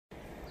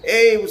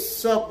Hey,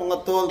 what's up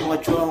mga tol,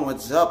 mga chong,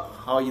 what's up?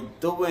 How you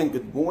doing?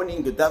 Good morning,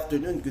 good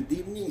afternoon, good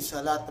evening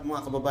sa lahat ng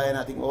mga kababayan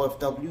nating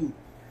OFW.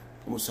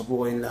 Kumusta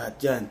po kayong lahat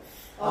dyan?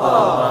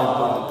 Maraming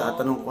po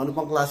nagtatanong kung ano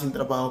pang klaseng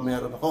trabaho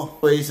meron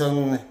ako. Ako ay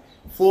isang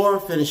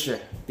floor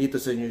finisher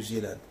dito sa New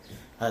Zealand.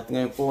 At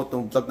ngayon po,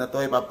 itong vlog na to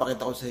ay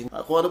papakita ko sa inyo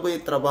kung ano ba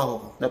yung trabaho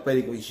ko na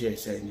pwede ko i-share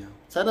sa inyo.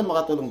 Sana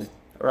makatulong din.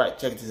 Alright,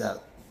 check this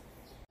out.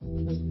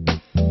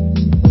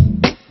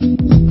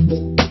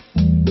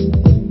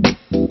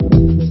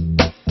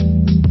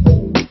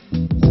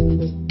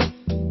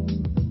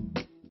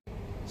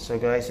 So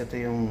guys, ito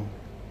yung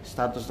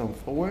status ng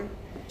floor.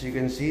 As you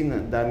can see,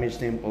 na damage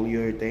na yung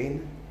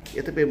polyurethane.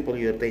 Ito pa yung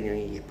polyurethane,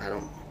 yung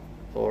parang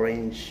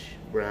orange,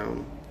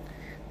 brown.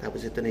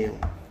 Tapos ito na yung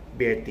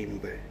bare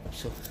timber.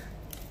 So,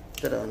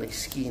 ito na,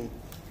 nag-skin.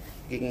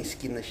 Nagiging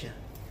skin na siya.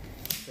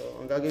 So,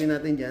 ang gagawin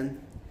natin dyan,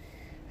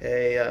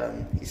 ay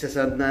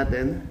isa-sand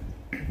natin.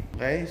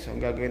 Okay? So,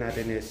 ang gagawin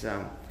natin is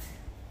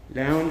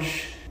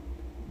lounge,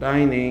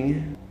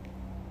 dining,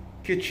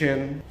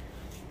 kitchen,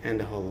 and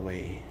the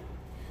hallway.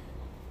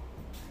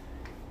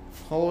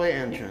 Hallway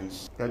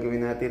entrance.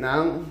 Gagawin natin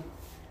ang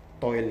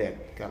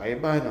toilet.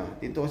 Kakaiba, no?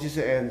 Dito kasi sa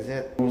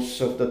NZ,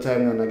 most of the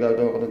time na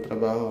nagagawa ko ng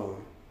trabaho,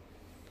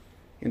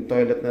 yung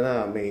toilet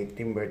na may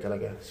timber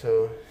talaga.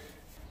 So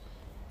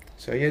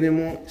yan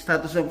yung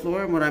status ng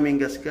floor. Maraming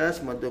gasgas,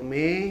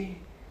 madumi,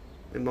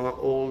 may mga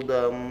old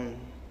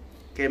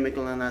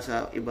chemical na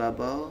nasa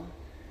ibabaw.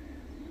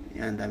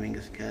 Yan,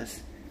 daming gasgas.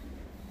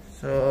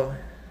 So,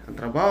 ang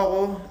trabaho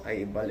ko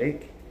ay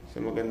ibalik sa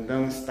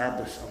magandang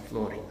status ang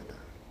flooring na to.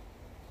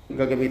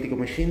 Gagamitin ko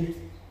machine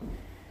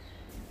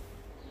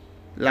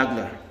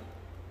Lagler,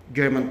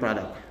 German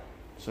product.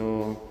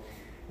 So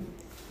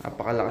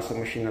napakalakas ng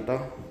machine na to.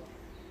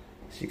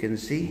 As you can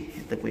see,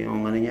 ito po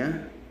yung ano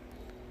niya.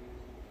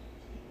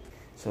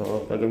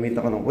 So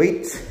gagamitin ko ng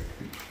weight.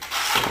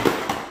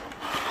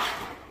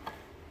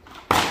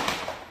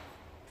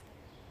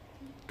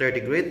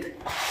 $30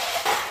 grit,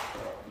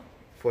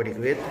 40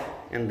 grit,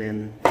 and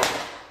then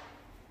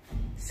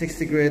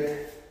 60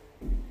 grit,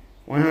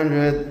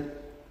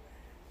 100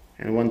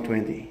 and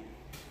 120.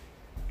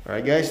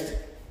 Alright guys,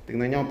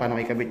 tingnan nyo kung paano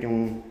ikabit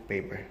yung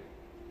paper.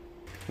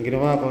 Ang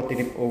ginawa ko,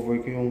 tinip over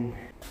ko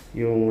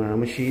yung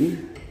machine.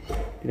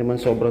 Hindi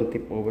naman sobrang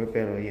tip over,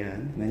 pero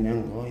yan.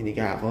 Nanyan ko, hindi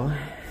ka ako.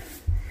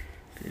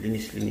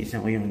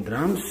 Linis-linisan ko yung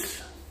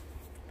drums.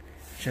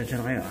 Siya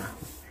na kayo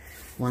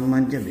One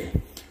man job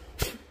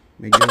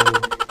Medyo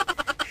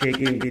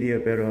shaky yung video,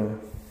 pero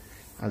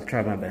I'll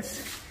try my best.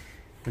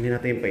 Kunin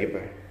natin yung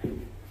paper.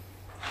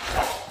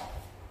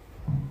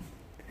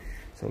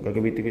 So,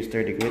 gagamitin ko yung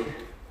 30 grit.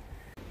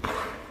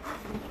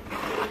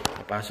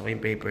 Papasok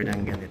yung paper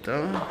ng ganito.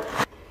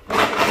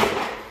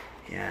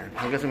 Yan.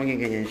 Hanggang sa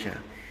maging ganyan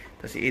siya.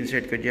 Tapos,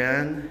 i-insert ko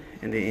dyan.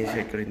 And then,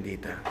 insert ko rin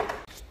dito.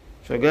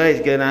 So, guys,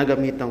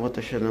 ginagamitan ko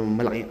to siya ng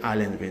malaking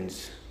Allen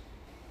wrench.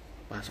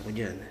 Pasok ko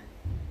dyan.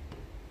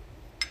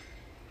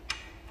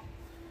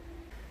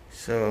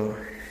 So,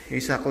 yung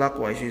isa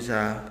clockwise, yung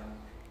isa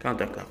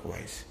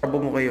counterclockwise. Pabo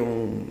mo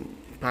kayong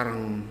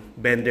parang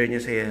bender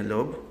niya sa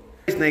loob.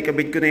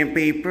 Naikabit ko na yung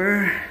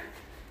paper.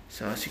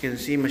 So as you can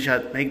see,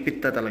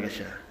 mahigpit na talaga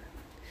siya.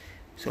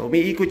 So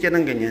umiikot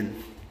yan ng ganyan.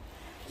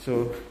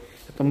 So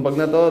itong bag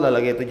na to,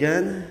 lalagay ito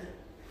dyan.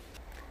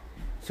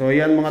 So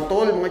yan mga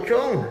tol, mga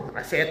chong,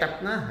 naka-set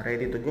up na,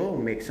 ready to go.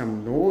 Make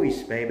some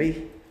noise,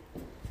 baby.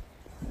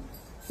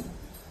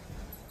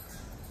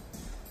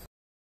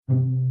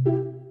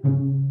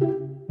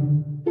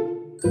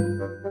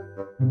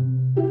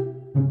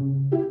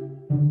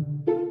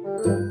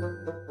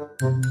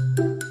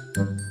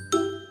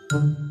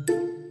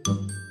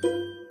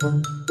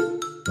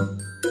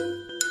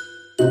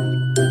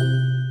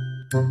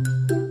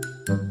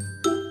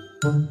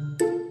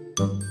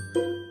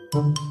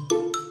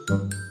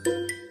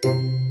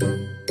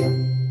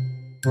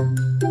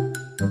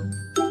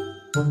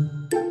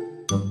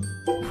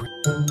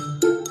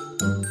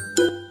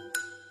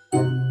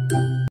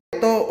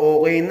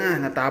 Okay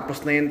na,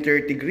 natapos na yung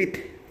 30 grit.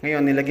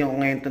 Ngayon, nilagyan ko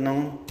ngayon ito ng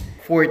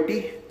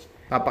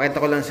 40. Papakita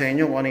ko lang sa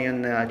inyo kung ano yung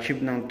na-achieve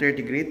ng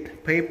 30 grit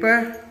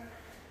paper.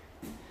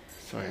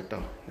 So,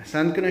 ito.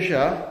 Nasand ko na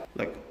siya.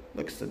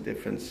 Looks the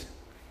difference.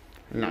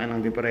 Ang laki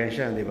ng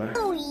diferensya, di ba?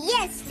 Oh,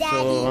 yes,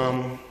 Daddy! So,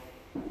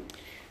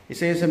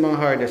 isa yun sa mga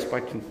hardest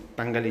part, yung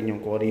tanggalin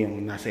yung kori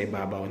yung nasa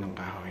ibabaw ng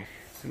kahoy.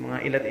 So, mga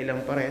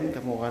ilan-ilan pa rin,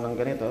 kamukha ng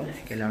ganito.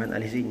 Kailangan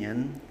alisin yan.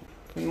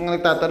 Kung mga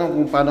nagtatanong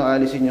kung paano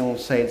alisin yung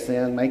sides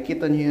na yan,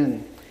 makikita nyo yan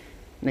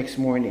next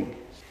morning.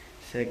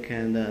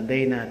 Second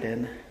day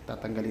natin,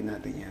 tatanggalin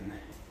natin yan.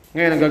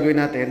 Ngayon, ang gagawin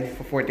natin,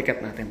 40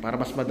 cut natin para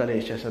mas madali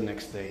siya sa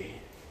next day.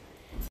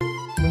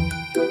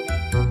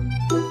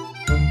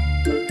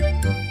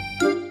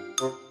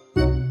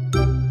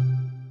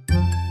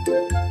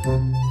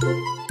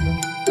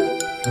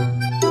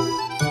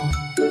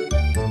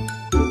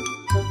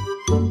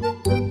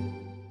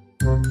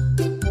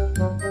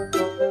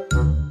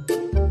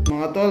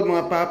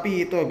 Mga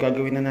papi, ito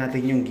gagawin na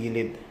natin yung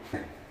gilid.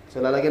 So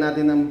lalagyan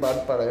natin ng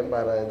bag para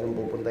doon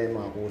pupunta yung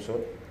mga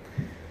kusot.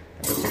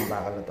 At Itong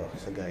bakal na to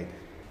sa guide.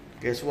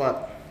 Guess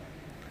what?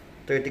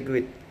 30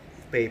 grit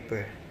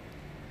paper.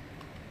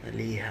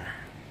 Naliha.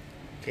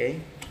 Okay?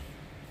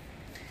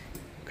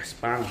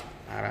 Gaspang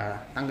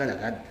para tanggal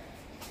agad.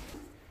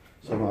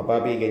 So mga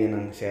papi, ganyan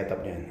ang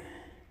setup niyan.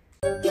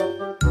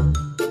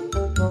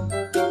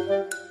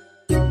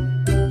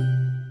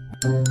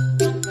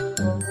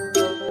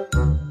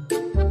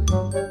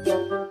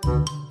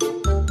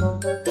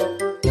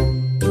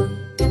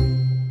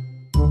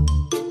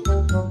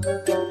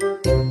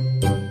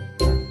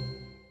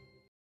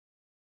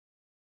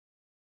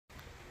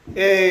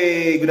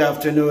 Hey, good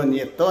afternoon.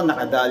 Ito,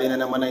 nakadali na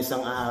naman na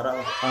isang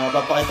araw.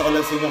 Papakita ko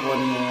lang sa inyo kung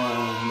ano yung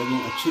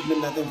naging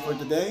achievement natin for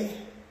today.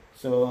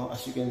 So, as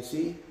you can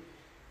see,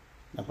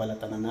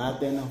 napalatan na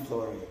natin ang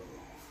flooring.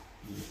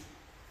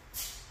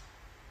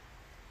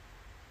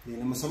 Hindi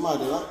na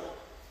masama, di ba?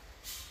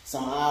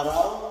 Isang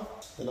araw,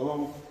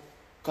 dalawang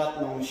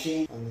cut ng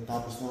machine ang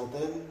natapos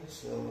natin.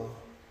 So,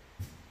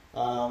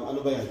 ano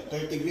ba yan?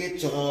 30 grit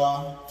tsaka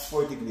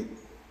 40 grit.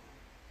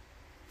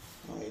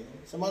 Okay.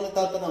 Sa mga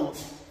nagtatanong,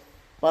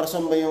 para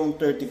saan ba yung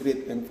 30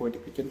 grit and 40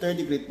 grit? Yung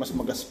 30 grit mas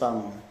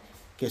magaspang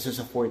kaysa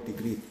sa 40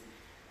 grit.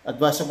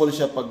 Advisable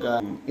siya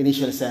pag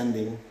initial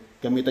sanding,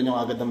 gamitan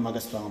nyo agad ng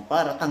magaspang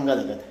para tanggal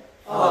agad.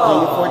 So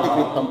yung 40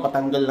 grit,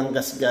 pampatanggal ng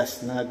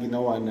gas-gas na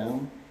ginawa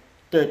ng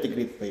 30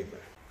 grit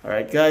paper.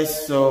 Alright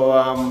guys, so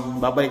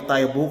babalik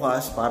tayo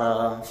bukas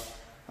para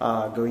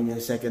gawin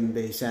yung second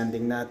day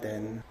sanding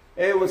natin.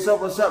 Hey, what's up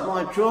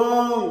mga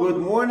chong?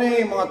 Good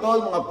morning mga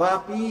tol, mga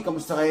papi.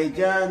 Kamusta kayo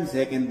dyan?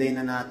 Second day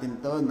na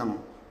natin to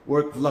ng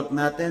work vlog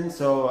natin.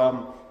 So,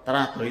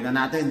 tara, tuloy na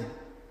natin.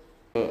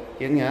 So,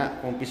 yun nga,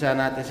 umpisa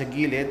natin sa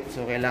gilid.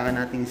 So, kailangan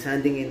nating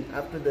sanding in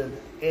up to the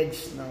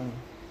edge ng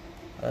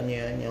ano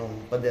yan, yung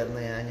pader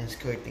na yan, yung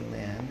skirting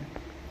na yan.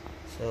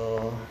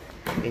 So,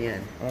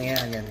 ganyan. Ang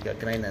yan,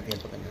 gagrind natin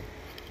yung pagkano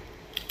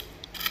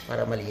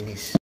para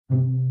malinis.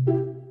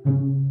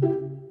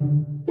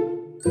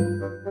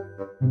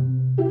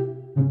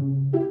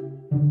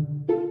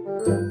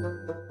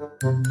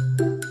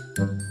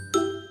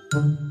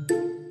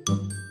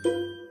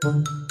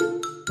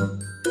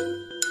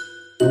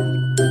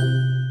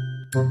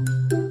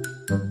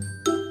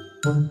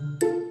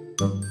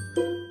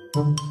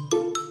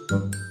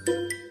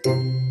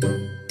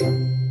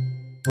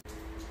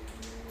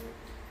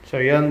 So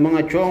yan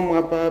mga chong,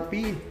 mga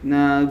papi,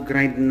 na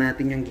grind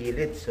natin yung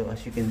gilid. So as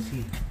you can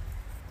see,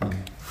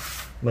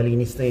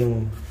 malinis na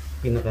yung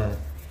pinaka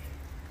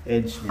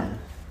edge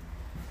niya.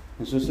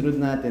 Ang susunod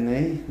natin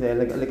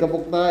dahil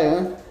alikabok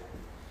tayo,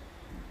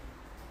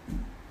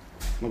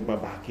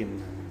 magbabacuum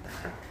naman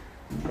tayo.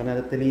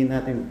 Panatiliin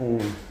natin kung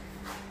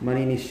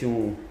malinis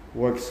yung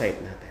work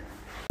site natin.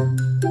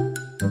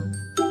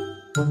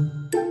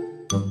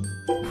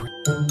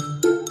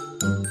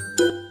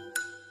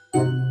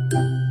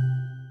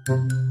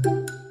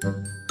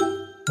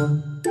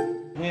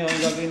 Ngayon,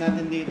 gagawin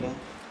natin dito,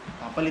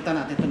 papalitan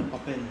natin ito ng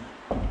papel.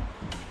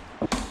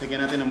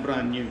 Lagyan natin ng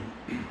brand new.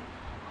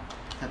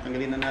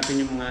 Tatanggalin na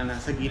natin yung mga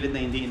nasa gilid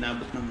na hindi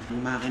inabot ng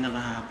makina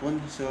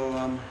kahapon. So,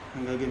 ang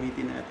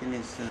gagamitin natin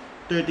is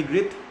 30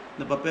 grit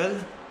na papel.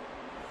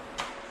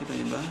 Ito,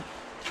 diba?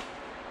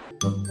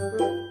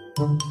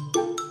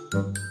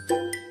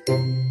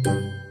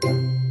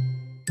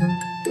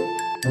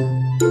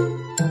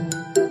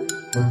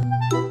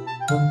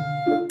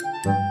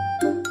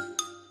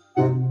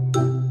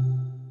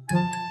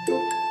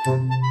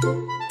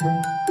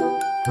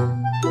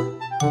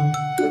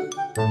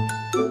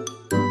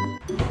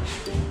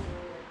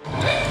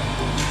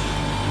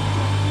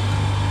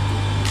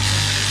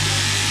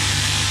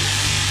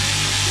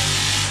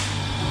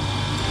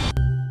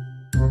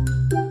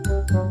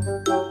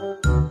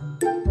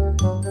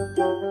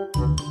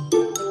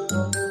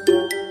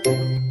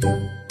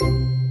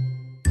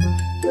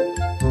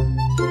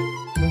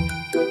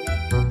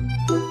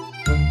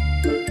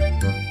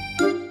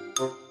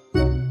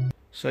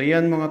 So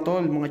yan mga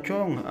tol, mga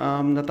chong,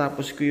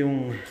 natapos ko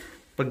yung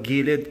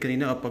paggilid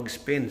kanina o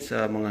pag-spin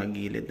sa mga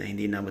gilid na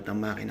hindi nabot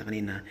ang makina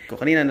kanina.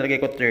 Kanina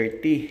nilagay ko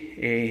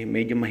 30,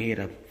 medyo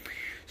mahirap.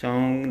 So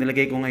ang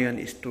nilagay ko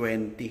ngayon is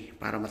 20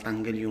 para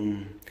matanggal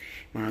yung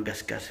mga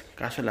gasgas.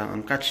 Kaso lang,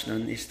 ang catch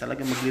nun is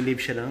talaga magli-leave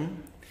siya ng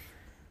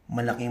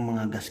malaking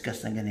mga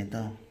gasgas na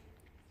ganito.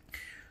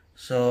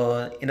 So,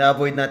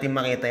 ina-avoid natin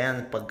makita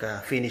yan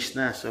pagka finish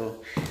na.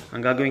 So,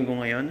 ang gagawin ko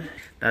ngayon,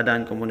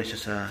 dadaan ko muna siya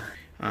sa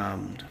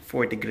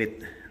 40 grit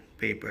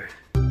paper.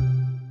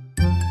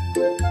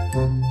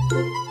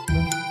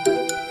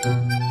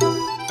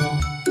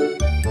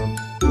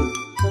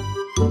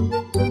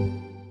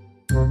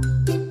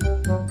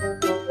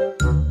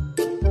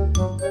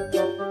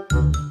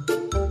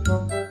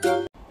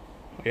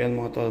 Ayan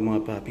mga tol,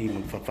 mga papi,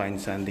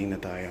 magpa-fine sanding na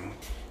tayo.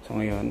 So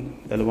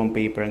ngayon, dalawang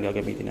paper ang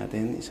gagamitin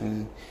natin.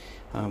 Isang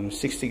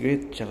 60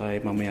 grit,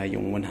 tsaka mamaya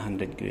yung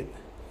 100 grit.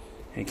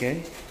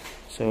 Okay?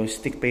 So,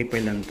 stick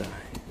paper lang ito.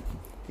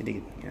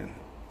 Didikit. Yan.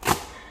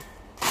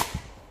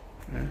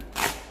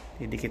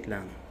 Didikit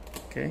lang.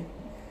 Okay?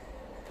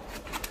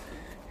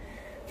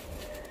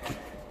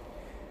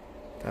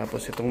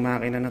 Tapos itong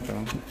makina na to,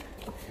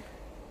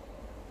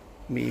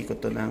 umiikot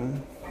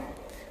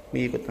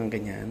ng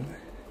ganyan.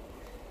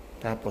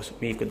 Tapos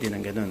umiikot din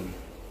ng ganun.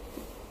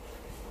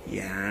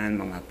 Yan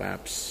mga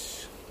paps.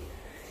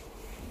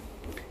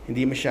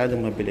 Hindi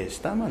masyadong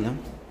mabilis. Tama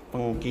lang.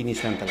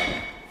 Pangkinis lang talaga.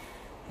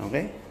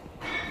 Okay?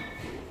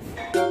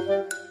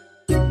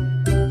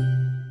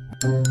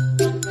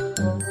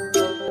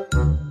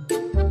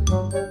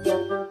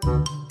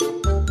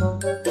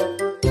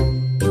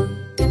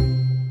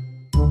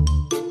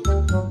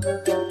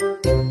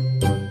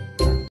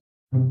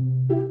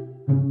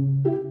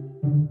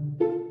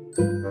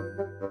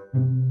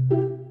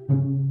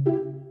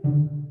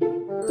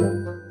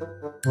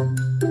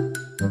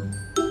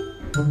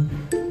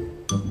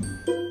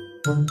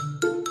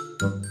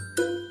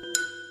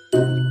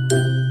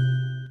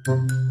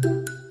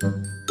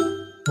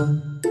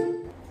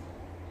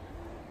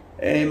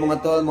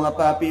 Mga tol, mga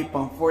papi,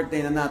 pang 4th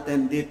day na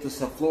natin dito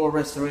sa floor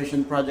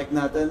restoration project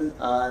natin.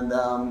 And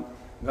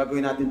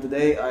gagawin natin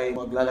today ay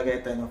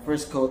maglalagay tayo ng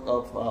first coat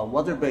of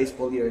water-based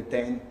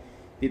polyurethane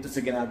dito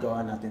sa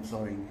ginagawa natin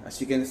flooring. As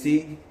you can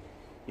see,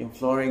 yung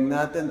flooring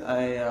natin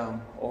ay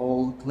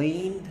all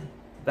cleaned,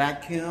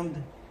 vacuumed,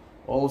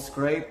 all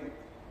scraped,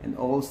 and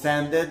all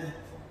sanded.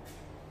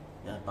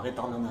 Yan, pakita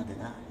ko lang natin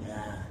ha.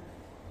 Yan.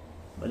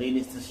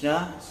 Malinis na siya.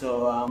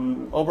 So,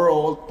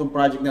 overall, itong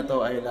project na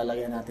to ay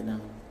lalagyan natin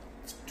ng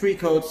 3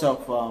 coats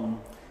of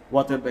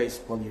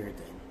water-based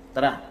polyurethane.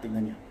 Tara,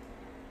 tingnan nyo.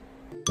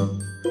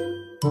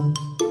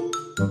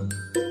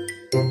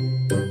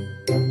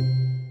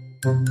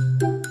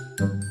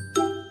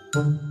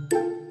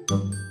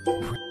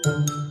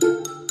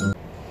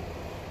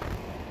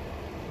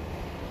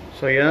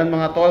 So yan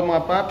mga tol,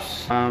 mga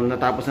paps,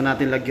 natapos na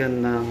natin lagyan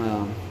ng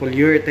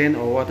polyurethane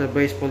o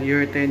water-based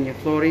polyurethane yung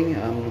flooring.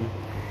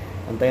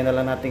 Antayin na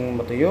lang natin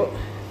matuyo.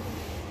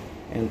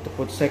 And to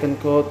put second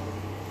coat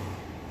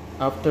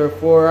after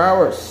 4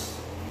 hours.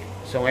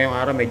 So ngayong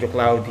araw medyo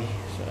cloudy,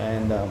 so,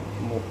 and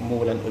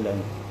umuulan-ulan.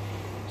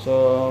 So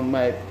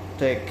might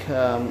take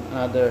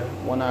another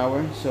 1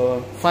 hour.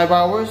 So 5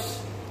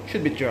 hours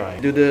should be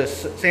dry. Do the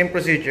same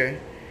procedure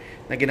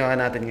na ginawa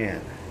natin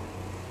ngayon.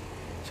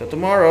 So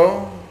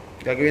tomorrow,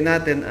 gagawin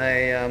natin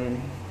ay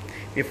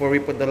before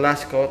we put the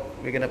last coat,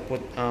 we're gonna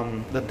put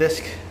the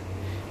disc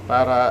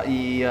para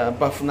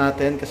i-buff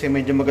natin kasi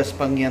medyo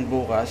magaspang yan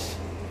bukas.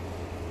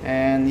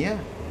 And yeah,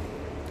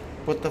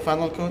 put the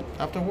final coat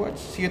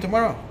afterwards. See you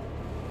tomorrow.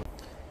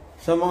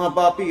 So mga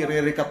papi,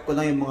 re-recap ko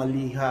lang yung mga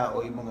liha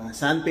o yung mga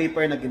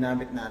sandpaper na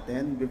ginamit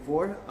natin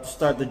before to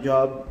start the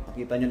job.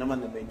 Nakita nyo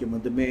naman na medyo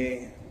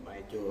madumi,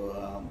 medyo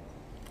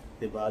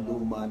diba,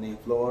 luma na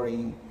yung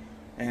flooring.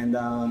 And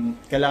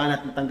kailangan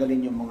natin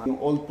tanggalin yung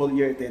old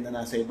polyurethane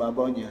na nasa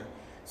ibabaw niya.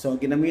 So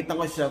ginamitan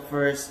ko siya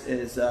first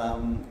is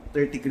 30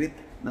 grit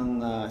ng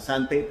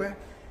sandpaper.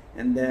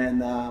 And then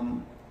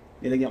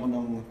nilagyan ko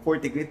ng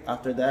 40 grit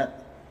after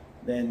that.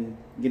 Then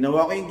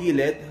ginawa ko yung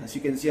gilid, as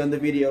you can see on the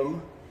video.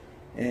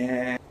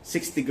 And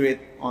 60 grit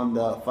on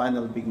the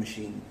final big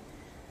machine.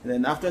 And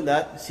then after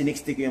that,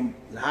 sinixty ko yung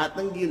lahat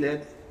ng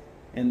gilid.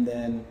 And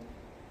then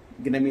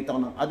ginamit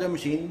ako ng other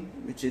machine,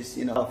 which is,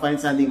 you know, a fine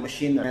sanding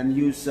machine, and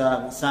use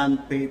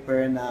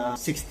sandpaper na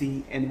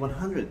 60 and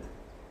 100.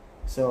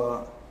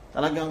 So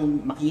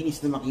talagang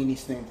makinis na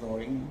yung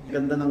flooring.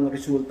 Ganda ng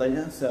resulta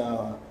niya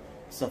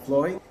sa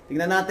flooring.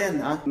 Tignan natin,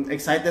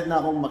 excited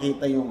na akong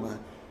makita yung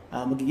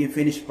magiging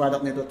finished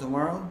product nito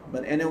tomorrow.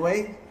 But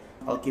anyway,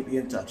 I'll keep you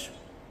in touch.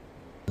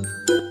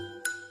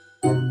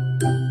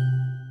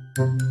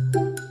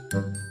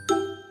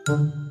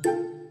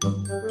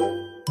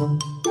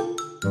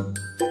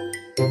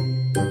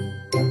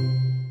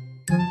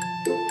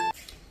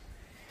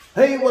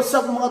 Hey, what's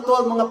up mga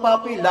tol, mga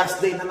papi?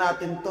 Last day na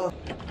natin to.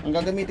 Ang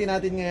gagamitin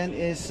natin ngayon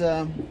is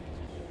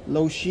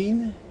low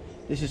sheen.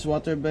 This is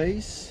water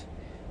base.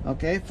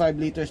 Okay, 5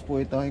 liters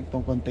po ito,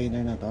 itong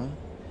container na to.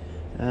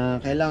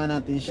 Kailangan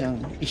natin siyang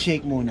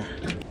i-shake muna.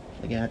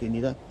 Lagyan natin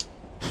dito.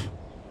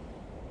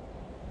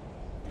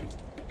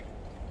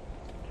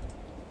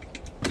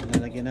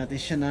 Lalagyan natin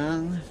siya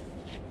ng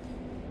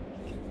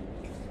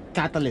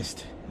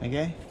catalyst.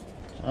 Okay?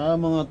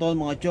 Mga tol,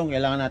 mga chong,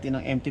 kailangan natin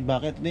ng empty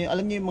bucket.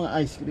 Alam niyo yung mga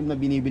ice cream na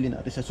binibili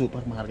natin sa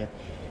supermarket.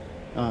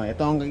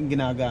 Ito ang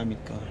ginagamit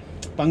ko.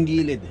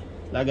 Panggilid,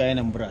 lagayan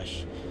ng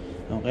brush.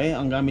 Okay?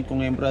 Ang gamit ko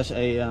ngayong brush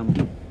ay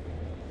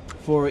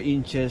 4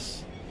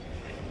 inches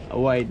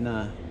wide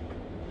na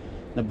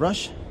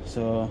brush.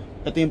 So,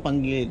 ito yung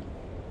panggilid.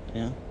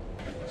 Ayan.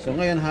 So,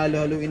 ngayon,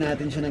 halo-haluin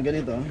natin siya ng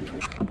ganito.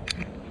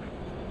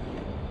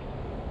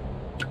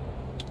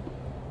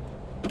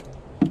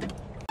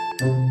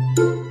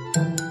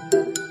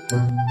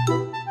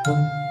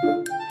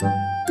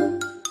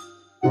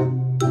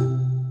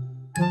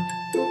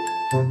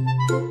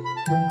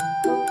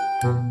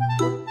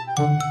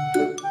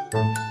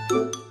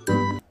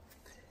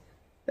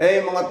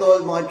 Mga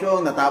tol, mga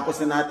chong, natapos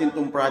na natin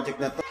itong project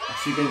na to.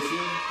 As you can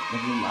see,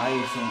 naging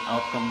ayos yung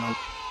outcome na.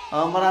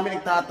 Marami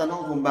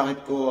nagtatanong kung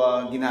bakit ko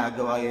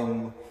ginagawa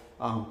yung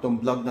itong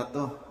vlog na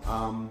to.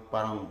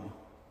 Parang,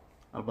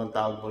 ano bang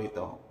tawag mo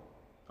rito?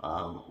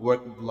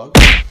 work vlog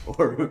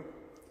or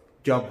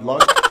job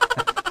vlog.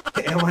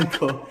 Ewan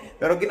ko.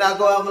 Pero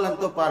ginagawa ko lang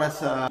to para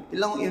sa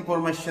ilang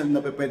informasyon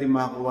na pwede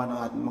makakuha ng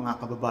ating mga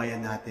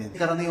kababayan natin.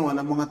 Karaniwan,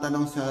 ang mga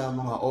tanong sa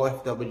mga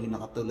OFW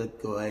na katulad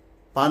ko ay,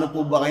 paano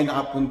po ba kayo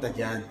nakapunta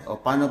dyan? O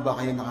paano ba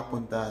kayo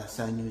nakapunta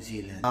sa New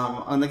Zealand?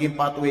 Ang naging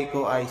pathway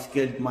ko ay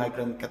Skilled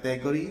Migrant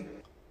Category.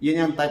 Yun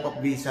yung type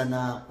of visa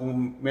na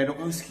kung meron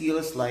kang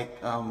skills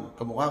like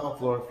kamukha ka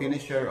floor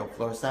finisher o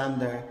floor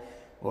sander,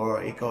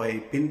 or ikaw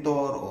ay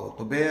pintor o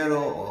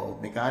tubero o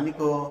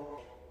mekaniko.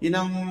 Yun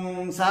ang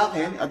sa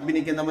akin, at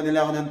binigyan naman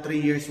nila ako ng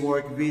 3 years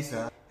work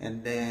visa.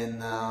 And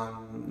then,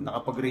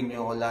 nakapag-renew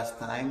ako last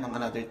time ng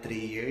another 3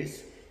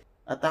 years.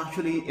 At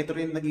actually, ito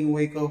rin naging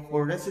way ko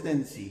for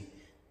residency,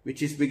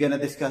 which is we're gonna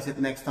discuss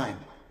it next time.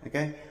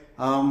 Okay?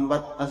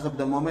 But as of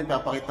the moment,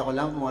 papakita ko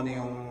lang kung ano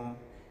yung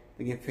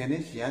naging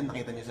finish. Yan,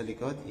 nakita nyo sa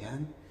likod.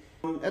 Yan.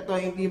 Ito,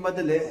 hindi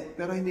madali,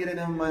 pero hindi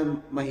rin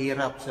naman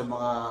mahirap sa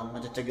mga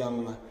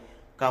matiyatsagang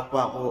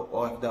kapwa ko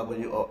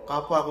OFW o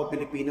kapwa ko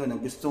Pilipino na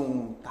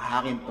gustong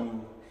tahakin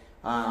tong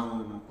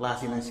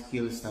klase ng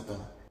skills na to.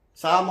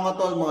 Sa mga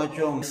tol, mga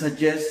chong,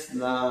 suggest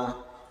na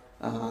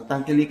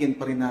tangkilikin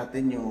pa rin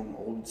natin yung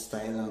old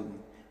style ng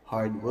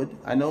hardwood.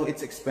 I know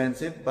it's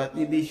expensive, but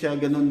hindi siya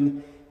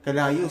ganun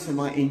kalayo sa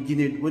mga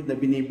engineered wood na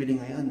binibili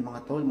ngayon,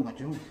 mga tol, mga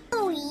chong.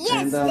 Oh,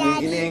 yes, and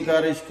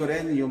ini-encourage ko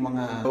rin yung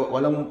mga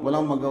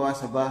walang magawa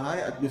sa bahay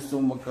at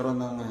gustong magkaroon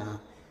ng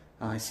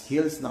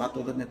skills na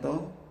katulad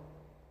nito.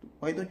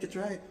 Why don't you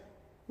try it?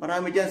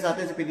 Marami dyan sa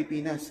atin sa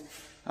Pilipinas.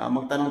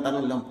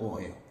 Magtanong-tanong lang po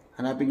kayo.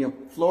 Hanapin nyo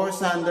floor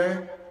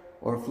sander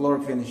or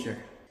floor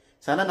finisher.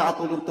 Sana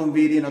nakatulong tong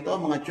video na to,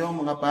 mga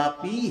chong, mga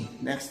papi.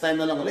 Next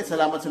time na lang ulit.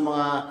 Salamat sa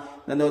mga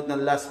nanood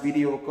ng last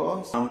video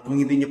ko. Kung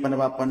hindi nyo pa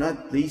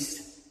napapanood,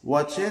 please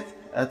watch it.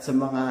 At sa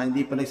mga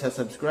hindi pa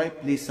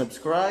nagsasubscribe, please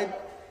subscribe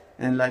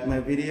and like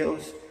my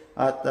videos.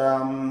 At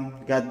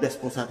God bless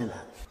po sa atin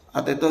lahat.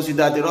 At ito si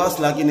Daddy Ross,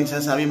 lagi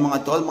nagsasabi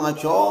mga tol, mga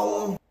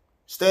chong,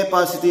 stay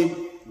positive,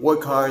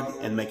 work hard,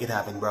 and make it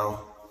happen, bro.